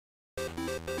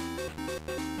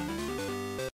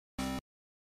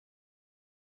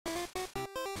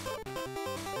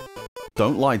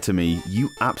Don't lie to me,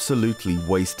 you absolutely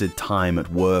wasted time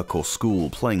at work or school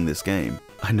playing this game.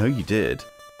 I know you did.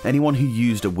 Anyone who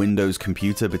used a Windows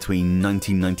computer between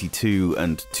 1992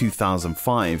 and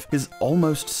 2005 is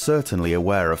almost certainly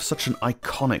aware of such an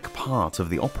iconic part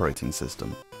of the operating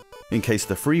system. In case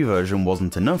the free version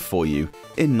wasn't enough for you,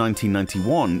 in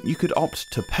 1991 you could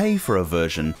opt to pay for a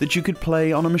version that you could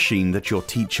play on a machine that your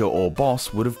teacher or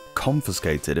boss would have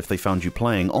confiscated if they found you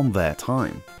playing on their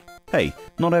time. Hey,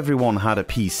 not everyone had a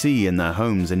PC in their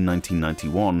homes in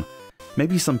 1991.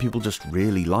 Maybe some people just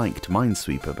really liked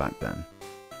Minesweeper back then.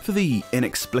 For the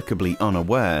inexplicably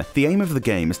unaware, the aim of the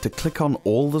game is to click on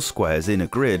all the squares in a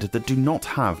grid that do not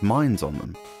have mines on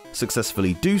them.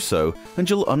 Successfully do so, and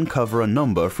you'll uncover a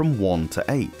number from 1 to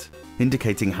 8,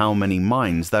 indicating how many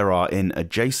mines there are in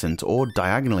adjacent or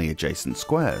diagonally adjacent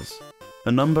squares.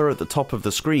 A number at the top of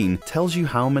the screen tells you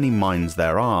how many mines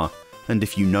there are, and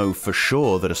if you know for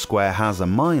sure that a square has a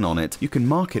mine on it, you can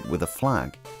mark it with a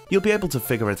flag. You'll be able to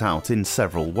figure it out in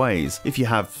several ways. If you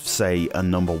have, say, a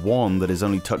number 1 that is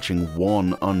only touching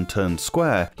one unturned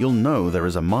square, you'll know there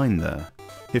is a mine there.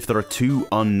 If there are 2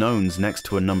 unknowns next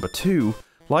to a number 2,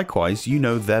 likewise, you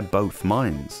know they're both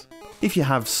mines. If you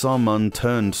have some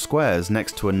unturned squares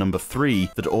next to a number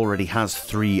 3 that already has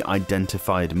 3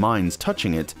 identified mines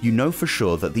touching it, you know for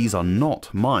sure that these are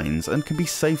not mines and can be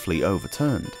safely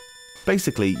overturned.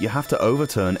 Basically, you have to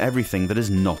overturn everything that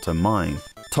is not a mine.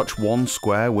 Touch one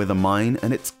square with a mine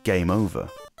and it's game over.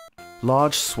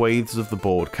 Large swathes of the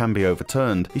board can be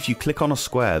overturned if you click on a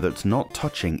square that's not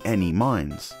touching any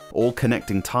mines. All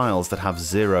connecting tiles that have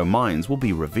 0 mines will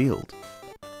be revealed.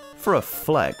 For a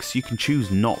flex, you can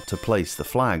choose not to place the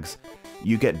flags.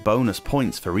 You get bonus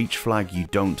points for each flag you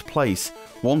don't place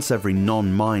once every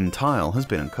non-mine tile has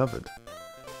been uncovered.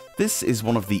 This is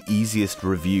one of the easiest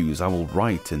reviews I will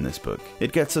write in this book.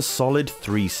 It gets a solid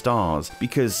 3 stars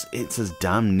because it's as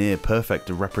damn near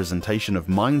perfect a representation of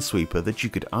Minesweeper that you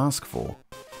could ask for.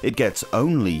 It gets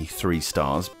only 3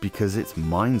 stars because it's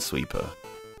Minesweeper.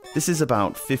 This is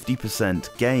about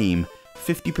 50% game,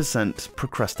 50%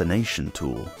 procrastination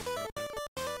tool.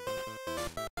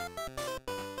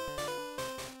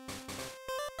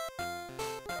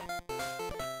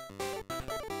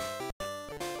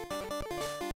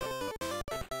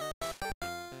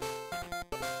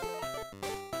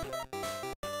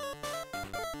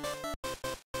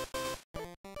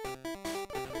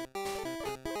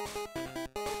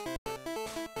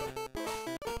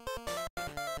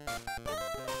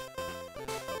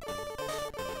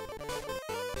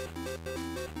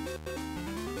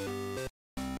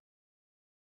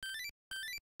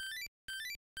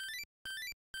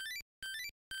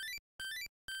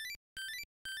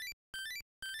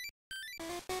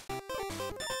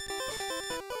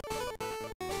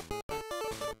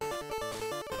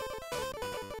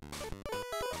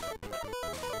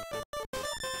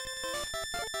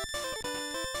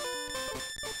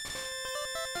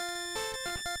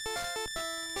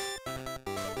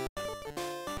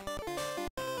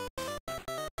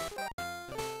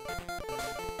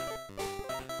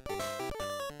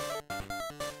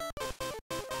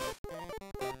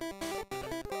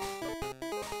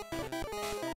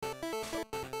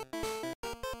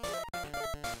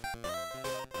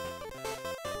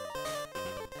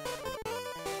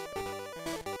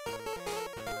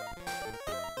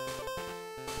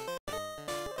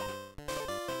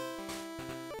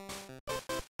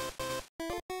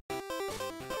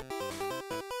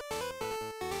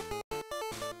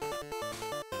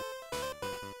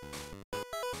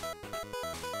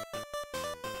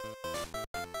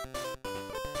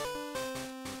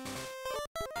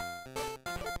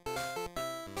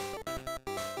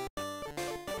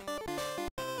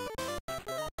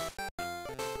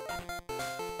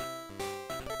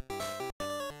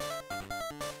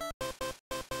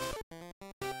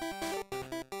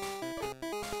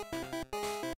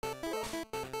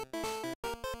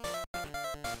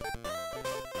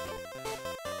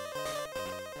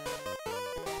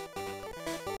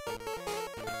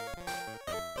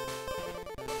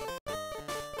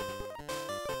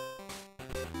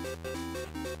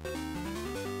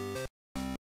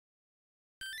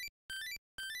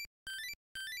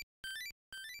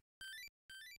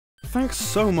 Thanks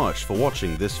so much for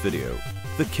watching this video.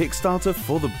 The Kickstarter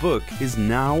for the book is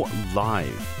now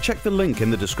live. Check the link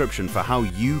in the description for how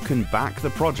you can back the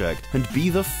project and be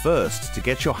the first to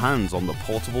get your hands on the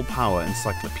Portable Power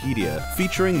Encyclopedia,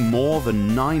 featuring more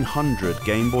than 900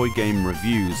 Game Boy game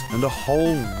reviews and a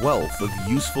whole wealth of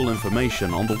useful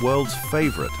information on the world's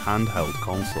favorite handheld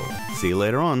console. See you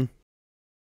later on.